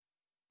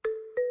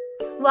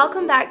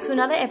Welcome back to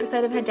another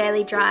episode of Her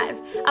Daily Drive,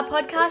 a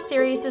podcast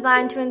series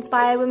designed to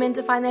inspire women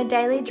to find their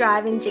daily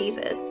drive in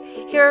Jesus.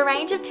 Here are a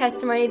range of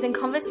testimonies and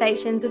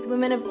conversations with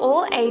women of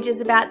all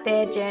ages about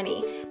their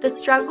journey, the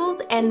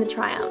struggles and the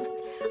triumphs.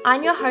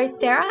 I'm your host,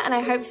 Sarah, and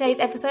I hope today's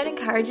episode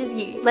encourages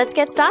you. Let's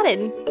get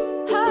started.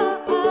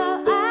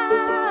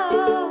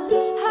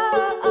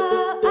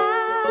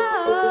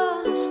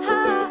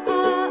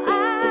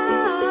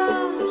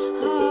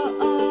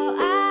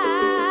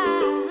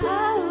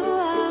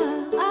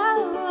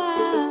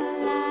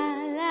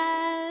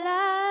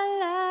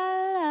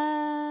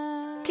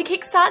 To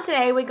kickstart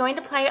today, we're going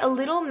to play a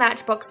little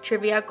Matchbox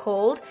trivia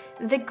called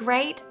The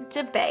Great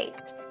Debate.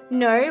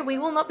 No, we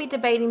will not be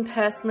debating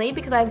personally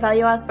because I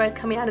value us both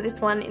coming out of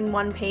this one in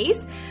one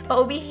piece, but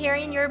we'll be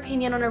hearing your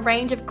opinion on a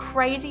range of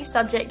crazy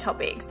subject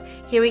topics.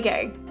 Here we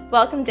go.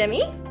 Welcome,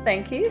 Demi.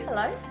 Thank you.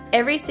 Hello.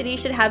 Every city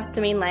should have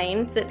swimming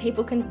lanes that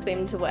people can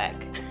swim to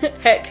work.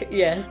 Heck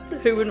yes.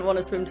 Who wouldn't want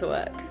to swim to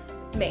work?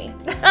 Me.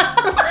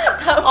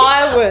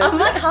 I would. I'm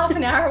like half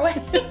an hour away.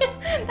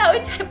 That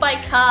would take by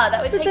car.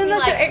 That would take then me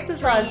that's like your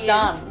exercise 3 years.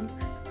 done.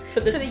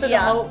 For the year.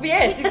 whole...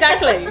 Yes,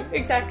 exactly.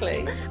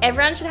 Exactly.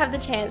 Everyone should have the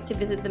chance to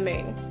visit the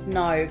moon.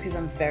 No, because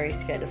I'm very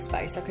scared of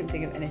space. I couldn't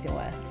think of anything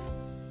worse.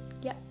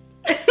 Yeah.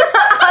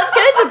 I was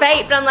going to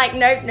debate, but I'm like,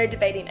 nope, no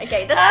debating.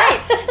 Okay,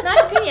 that's great.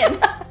 Nice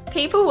opinion.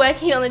 People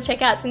working on the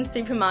checkouts in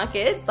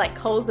supermarkets, like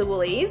Coles or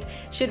Woolies,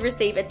 should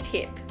receive a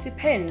tip.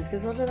 Depends,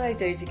 because what do they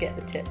do to get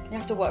the tip? You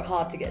have to work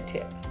hard to get a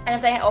tip. And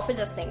if they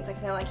offered us things, like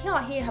if they're like, oh,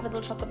 here, have a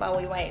little chocolate bar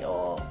while you wait,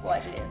 or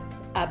whatever it is.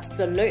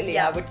 Absolutely,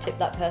 Yeah. I would tip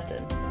that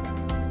person.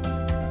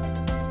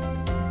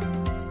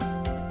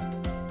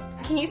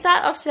 Can you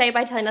start off today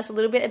by telling us a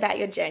little bit about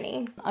your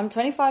journey? I'm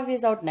 25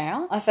 years old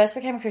now. I first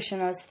became a Christian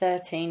when I was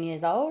 13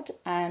 years old,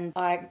 and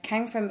I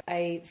came from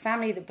a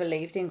family that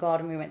believed in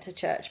God and we went to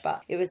church,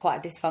 but it was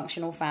quite a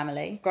dysfunctional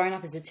family. Growing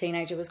up as a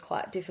teenager was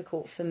quite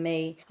difficult for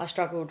me. I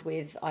struggled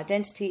with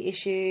identity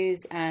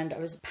issues and I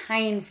was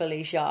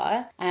painfully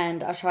shy,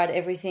 and I tried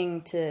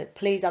everything to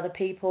please other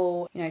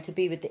people, to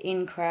be with the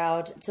in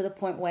crowd, to the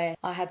point where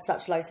I had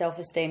such low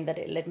self-esteem that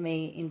it led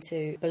me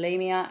into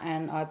bulimia,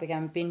 and I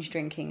began binge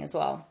drinking as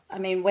well. I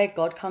mean, where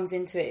God comes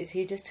into it is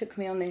he just took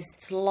me on this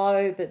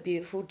slow but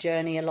beautiful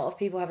journey. A lot of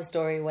people have a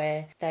story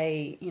where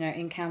they,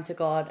 encounter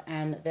God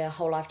and their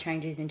whole life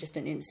changes in just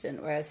an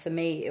instant. Whereas for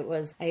me, it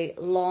was a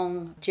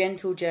long,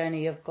 gentle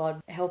journey of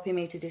God helping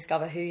me to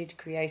discover who he'd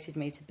created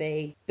me to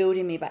be,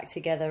 building me back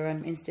together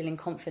and instilling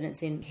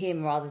confidence in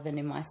him rather than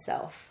in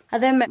myself. I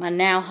then met my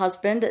now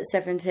husband at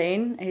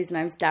 17. His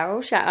name's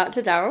Daryl. Shout out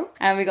to Daryl.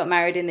 And we got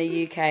married in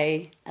the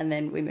UK and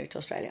then we moved to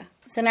Australia.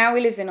 So now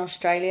we live in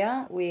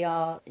Australia. We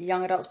are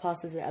young adults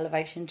pastors at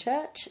Elevation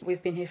Church.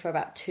 We've been here for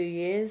about 2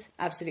 years.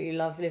 Absolutely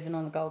love living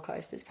on the Gold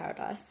Coast. It's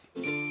paradise.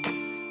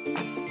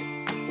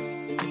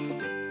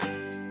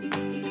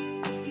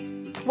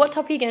 What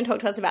topic are you going to talk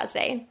to us about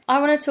today? I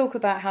want to talk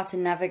about how to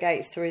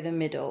navigate through the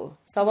middle.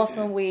 So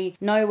often we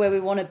know where we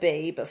want to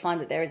be, but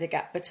find that there is a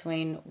gap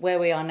between where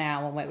we are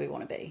now and where we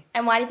want to be.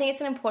 And why do you think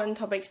it's an important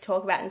topic to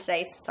talk about in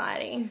today's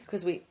society?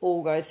 Because we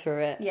all go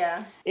through it.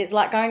 Yeah. It's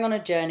like going on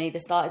a journey. The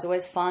start is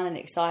always fun and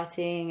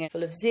exciting and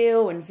full of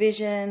zeal and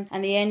vision.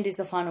 And the end is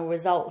the final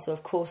result. So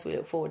of course we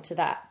look forward to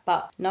that.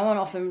 But no one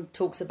often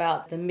talks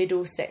about the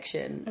middle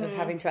section of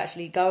having to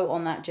actually go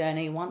on that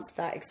journey once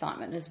that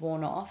excitement has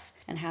worn off.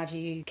 And how do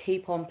you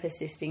keep on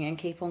persisting and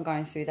keep on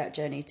going through that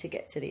journey to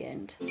get to the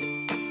end?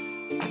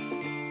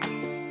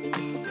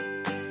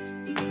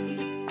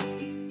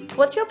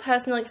 What's your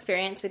personal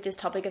experience with this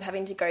topic of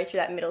having to go through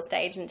that middle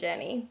stage and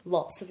journey?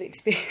 Lots of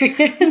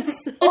experience.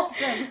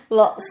 Awesome.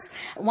 Lots.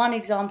 One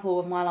example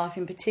of my life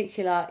in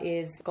particular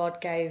is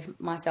God gave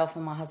myself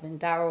and my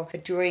husband Daryl a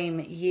dream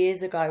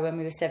years ago when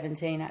we were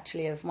 17,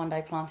 actually, of one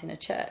day planting a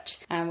church.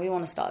 And we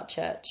want to start a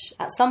church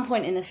at some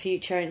point in the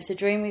future. And it's a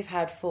dream we've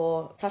had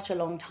for such a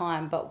long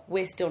time, but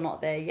we're still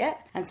not there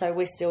yet. And so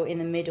we're still in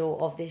the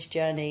middle of this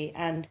journey.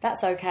 And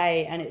that's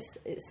okay. And it's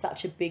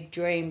such a big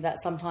dream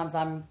that sometimes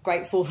I'm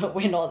grateful that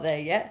we're not there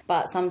yet,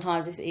 but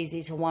sometimes it's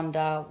easy to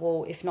wonder,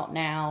 well, if not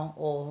now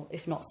or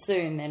if not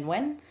soon, then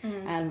when?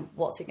 And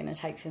what's it going to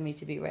take for me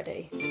to be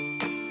ready?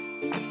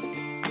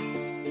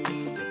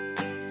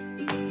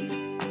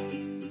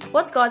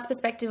 What's God's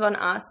perspective on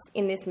us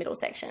in this middle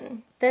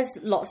section? There's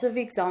lots of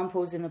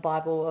examples in the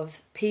Bible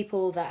of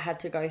people that had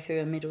to go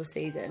through a middle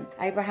season.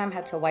 Abraham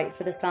had to wait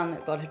for the son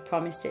that God had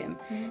promised him.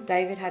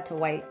 David had to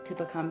wait to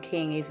become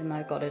king even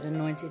though God had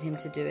anointed him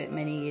to do it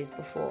many years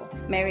before.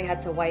 Mary had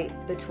to wait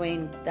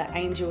between the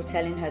angel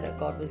telling her that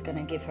God was going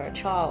to give her a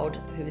child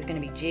who was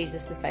going to be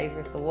Jesus, the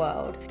saviour of the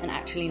world, and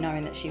actually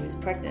knowing that she was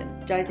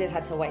pregnant. Joseph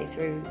had to wait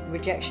through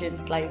rejection,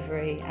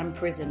 slavery and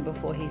prison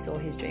before he saw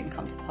his dream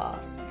come to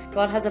pass.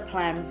 God has a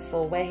plan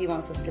for where he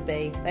wants us to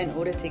be, but in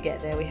order to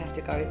get there we have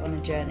to go on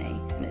a journey,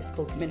 and it's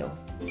called middle.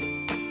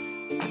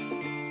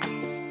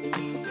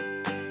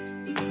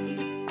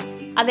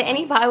 Are there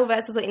any Bible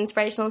verses or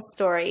inspirational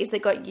stories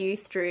that got you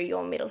through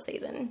your middle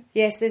season?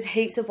 Yes, there's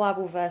heaps of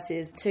Bible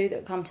verses. Two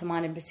that come to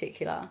mind in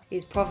particular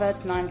is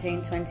Proverbs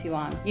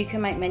 19:21. You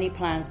can make many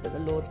plans, but the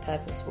Lord's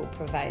purpose will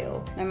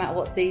prevail. No matter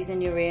what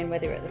season you're in,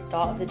 whether you're at the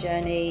start of the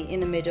journey, in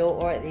the middle,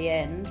 or at the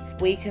end,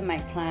 we can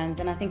make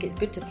plans, and I think it's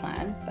good to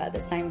plan, but at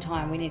the same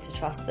time we need to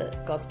trust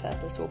that God's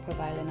purpose will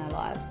prevail in our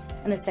lives.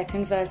 And the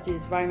second verse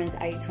is Romans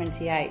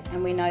 8:28,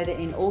 and we know that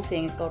in all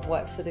things God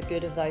works for the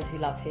good of those who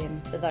love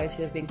him, for those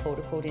who have been called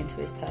according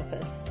to his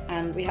purpose.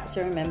 And we have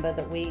to remember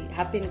that we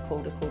have been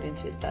called according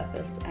to his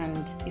purpose,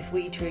 and if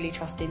we truly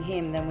trust in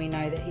him, then we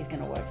know that he's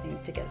going to work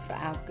things together for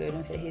our good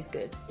and for his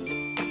good.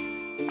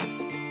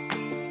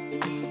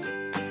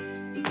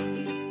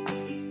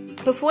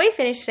 Before we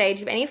finish today,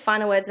 do you have any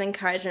final words of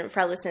encouragement for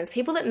our listeners?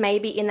 People that may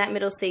be in that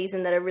middle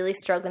season that are really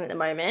struggling at the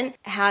moment,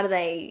 how do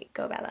they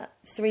go about that?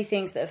 3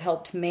 things that have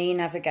helped me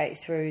navigate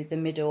through the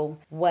middle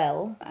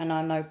well, and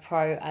I'm no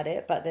pro at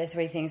it, but they're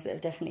 3 things that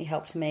have definitely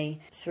helped me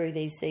through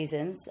these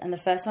seasons. And the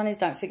first one is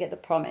don't forget the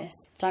promise.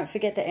 Don't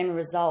forget the end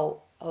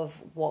result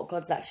of what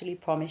God's actually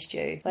promised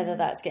you, whether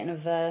that's getting a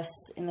verse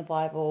in the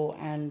Bible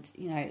and,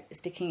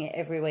 sticking it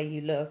everywhere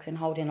you look and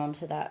holding on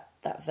to that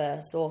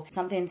verse, or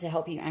something to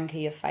help you anchor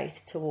your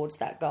faith towards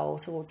that goal,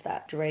 towards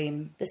that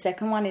dream. The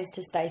second one is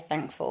to stay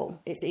thankful.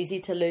 It's easy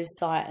to lose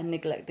sight and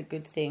neglect the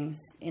good things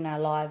in our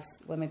lives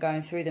when we're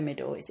going through the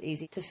middle. It's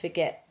easy to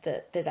forget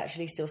that there's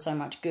actually still so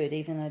much good,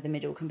 even though the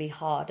middle can be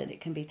hard and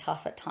it can be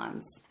tough at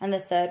times. And the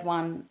third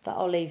one that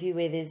I'll leave you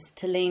with is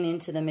to lean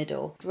into the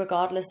middle.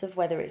 Regardless of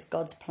whether it's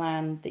God's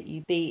plan that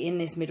you be in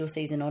this middle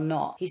season or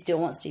not, he still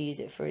wants to use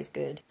it for his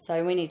good.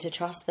 So we need to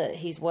trust that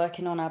he's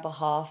working on our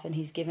behalf and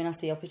he's giving us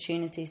the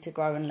opportunities to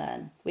grow and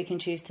learn. We can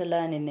choose to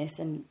learn in this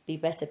and be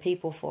better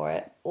people for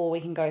it, or we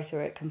can go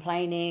through it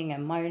complaining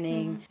and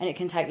moaning, and it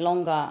can take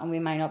longer and we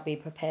may not be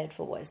prepared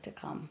for what is to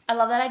come. I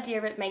love that idea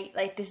of it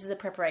this is a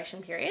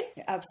preparation period.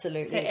 It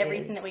absolutely So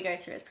everything is. that we go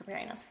through is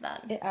preparing us for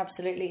that. It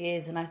absolutely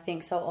is, and I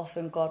think so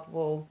often God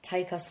will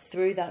take us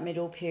through that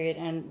middle period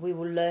and we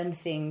will learn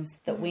things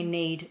that we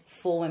need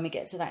for when we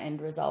get to that end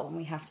result, and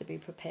we have to be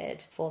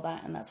prepared for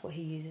that, and that's what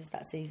he uses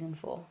that season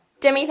for.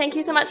 Demi, thank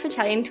you so much for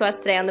chatting to us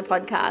today on the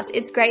podcast.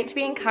 It's great to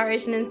be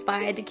encouraged and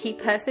inspired to keep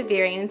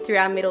persevering through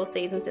our middle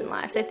seasons in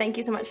life. So thank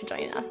you so much for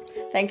joining us.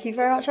 Thank you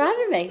very much for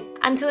having me.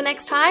 Until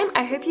next time,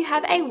 I hope you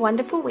have a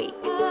wonderful week.